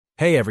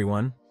Hey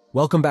everyone,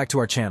 welcome back to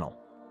our channel.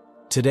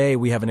 Today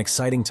we have an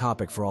exciting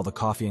topic for all the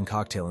coffee and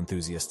cocktail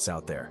enthusiasts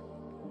out there.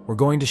 We're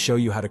going to show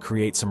you how to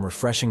create some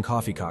refreshing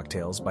coffee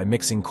cocktails by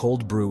mixing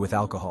cold brew with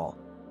alcohol,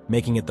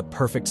 making it the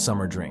perfect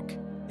summer drink.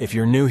 If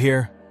you're new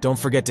here, don't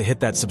forget to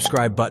hit that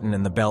subscribe button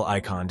and the bell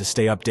icon to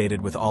stay updated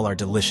with all our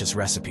delicious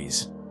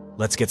recipes.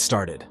 Let's get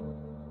started.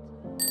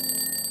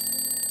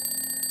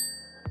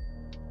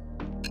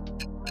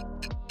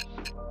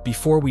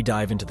 Before we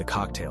dive into the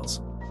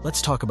cocktails,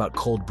 let's talk about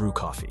cold brew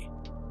coffee.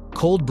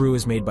 Cold brew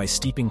is made by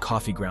steeping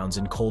coffee grounds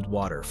in cold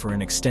water for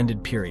an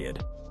extended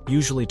period,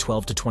 usually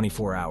 12 to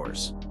 24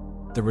 hours.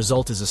 The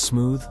result is a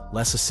smooth,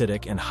 less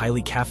acidic, and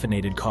highly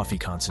caffeinated coffee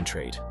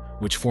concentrate,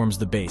 which forms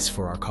the base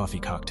for our coffee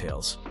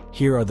cocktails.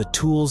 Here are the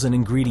tools and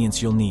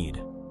ingredients you'll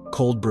need.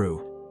 Cold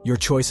brew, your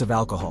choice of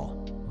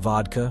alcohol: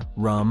 vodka,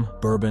 rum,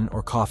 bourbon,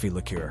 or coffee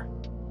liqueur.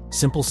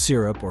 Simple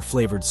syrup or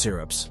flavored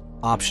syrups,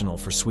 optional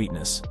for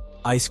sweetness.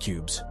 Ice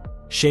cubes,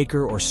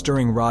 shaker or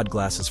stirring rod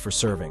glasses for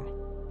serving.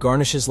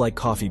 Garnishes like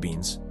coffee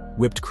beans,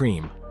 whipped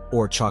cream,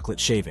 or chocolate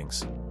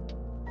shavings.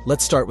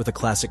 Let's start with a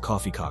classic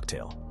coffee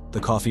cocktail,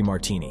 the coffee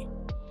martini.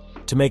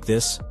 To make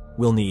this,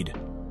 we'll need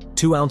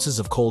 2 ounces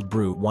of cold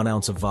brew, 1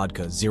 ounce of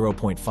vodka,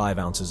 0.5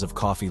 ounces of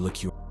coffee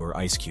liqueur or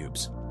ice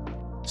cubes.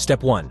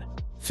 Step 1.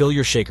 Fill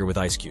your shaker with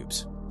ice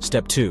cubes.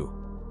 Step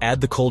 2. Add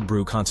the cold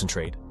brew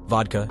concentrate,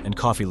 vodka, and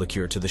coffee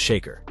liqueur to the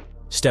shaker.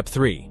 Step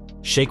 3.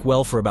 Shake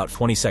well for about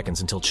 20 seconds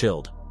until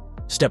chilled.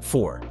 Step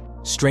 4.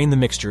 Strain the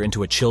mixture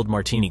into a chilled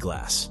martini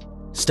glass.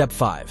 Step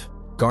 5.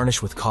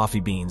 Garnish with coffee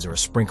beans or a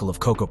sprinkle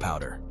of cocoa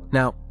powder.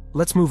 Now,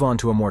 let's move on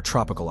to a more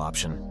tropical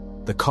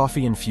option, the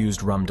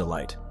coffee-infused rum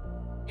delight.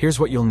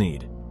 Here's what you'll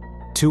need: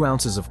 2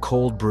 ounces of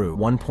cold brew,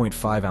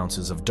 1.5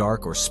 ounces of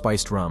dark or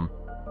spiced rum,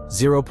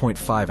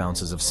 0.5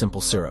 ounces of simple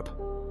syrup.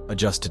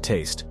 Adjust to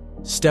taste.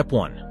 Step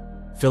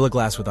 1. Fill a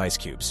glass with ice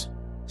cubes.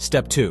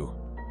 Step 2.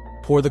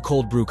 Pour the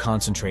cold brew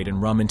concentrate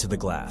and rum into the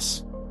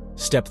glass.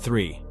 Step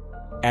 3.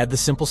 Add the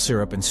simple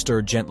syrup and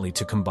stir gently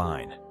to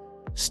combine.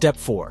 Step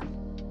 4.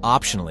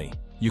 Optionally,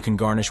 you can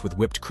garnish with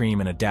whipped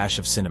cream and a dash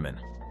of cinnamon.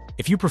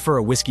 If you prefer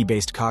a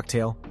whiskey-based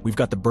cocktail, we've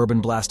got the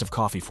bourbon blast of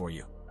coffee for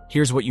you.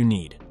 Here's what you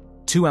need: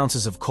 2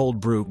 ounces of cold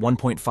brew,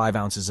 1.5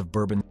 ounces of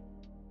bourbon.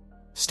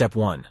 Step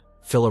 1.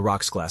 Fill a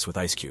rocks glass with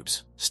ice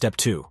cubes. Step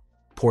 2.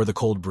 Pour the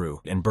cold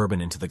brew and bourbon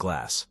into the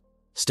glass.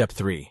 Step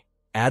 3.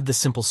 Add the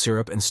simple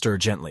syrup and stir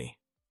gently.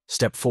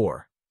 Step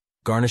 4.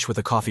 Garnish with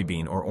a coffee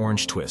bean or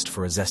orange twist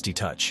for a zesty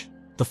touch.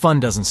 The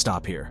fun doesn't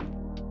stop here.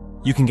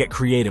 You can get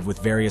creative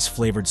with various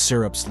flavored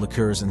syrups,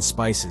 liqueurs, and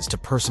spices to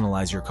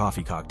personalize your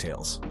coffee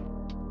cocktails.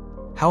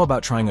 How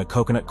about trying a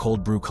coconut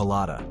cold brew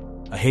colada,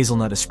 a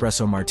hazelnut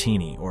espresso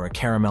martini, or a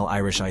caramel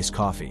Irish iced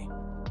coffee?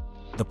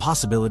 The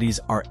possibilities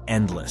are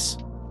endless.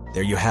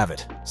 There you have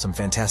it, some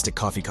fantastic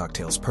coffee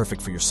cocktails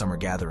perfect for your summer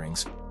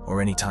gatherings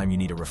or anytime you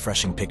need a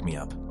refreshing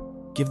pick-me-up.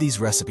 Give these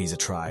recipes a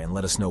try and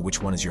let us know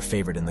which one is your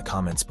favorite in the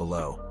comments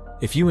below.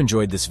 If you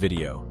enjoyed this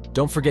video,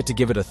 don't forget to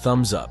give it a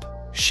thumbs up,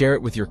 share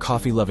it with your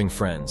coffee-loving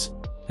friends,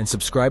 and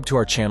subscribe to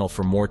our channel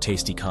for more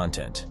tasty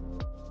content.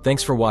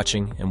 Thanks for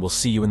watching, and we'll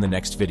see you in the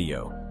next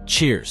video.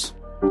 Cheers!